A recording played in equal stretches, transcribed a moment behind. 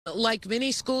Like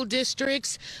many school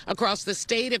districts across the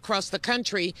state, across the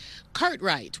country,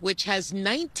 Cartwright, which has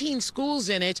 19 schools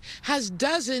in it, has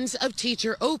dozens of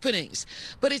teacher openings.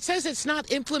 But it says it's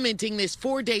not implementing this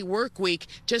 4-day work week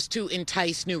just to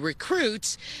entice new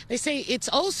recruits. They say it's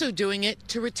also doing it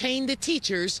to retain the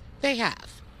teachers they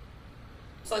have.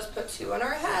 So let's put 2 on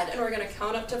our head, and we're going to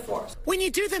count up to 4. When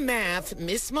you do the math,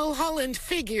 Miss Mulholland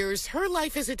figures her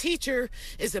life as a teacher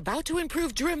is about to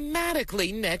improve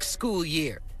dramatically next school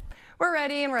year. We're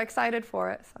ready and we're excited for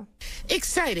it.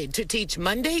 Excited to teach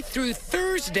Monday through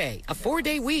Thursday, a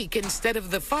 4-day week instead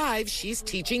of the 5 she's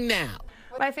teaching now.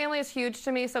 My family is huge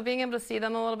to me, so being able to see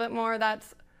them a little bit more,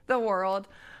 that's the world.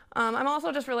 I'm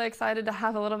also just really excited to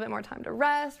have a little bit more time to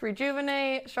rest,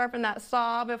 rejuvenate, sharpen that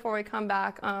saw before we come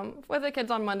back with the kids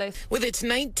on Mondays. With its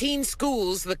 19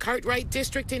 schools, the Cartwright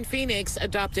District in Phoenix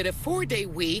adopted a 4-day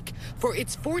week for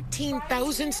its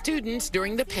 14,000 students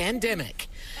during the pandemic.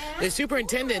 The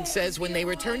superintendent says when they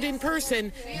returned in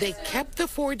person, they kept the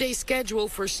 4-day schedule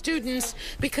for students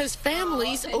because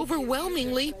families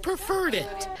overwhelmingly preferred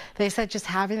it. They said just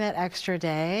having that extra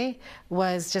day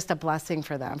was just a blessing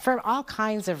for them for all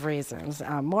kinds of reasons.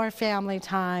 More family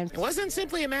time. It wasn't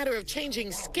simply a matter of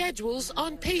changing schedules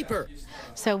on paper.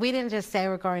 So we didn't just say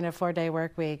we're going to a 4-day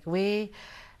work week. We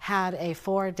had a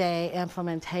 4-day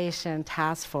implementation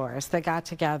task force that got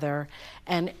together,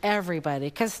 and everybody,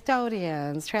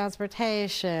 custodians,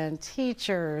 transportation,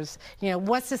 teachers,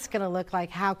 what's this going to look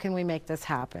like? How can we make this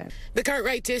happen? The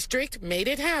Cartwright District made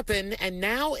it happen and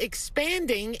now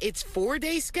expanding its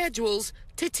 4-day schedules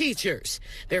to teachers.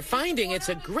 They're finding it's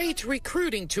a great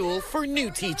recruiting tool for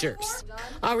new teachers.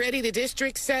 Already the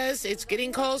district says it's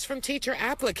getting calls from teacher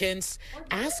applicants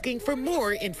asking for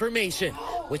more information,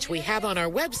 which we have on our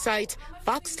website,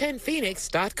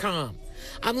 fox10phoenix.com.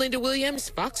 I'm Linda Williams,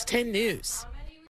 Fox 10 News.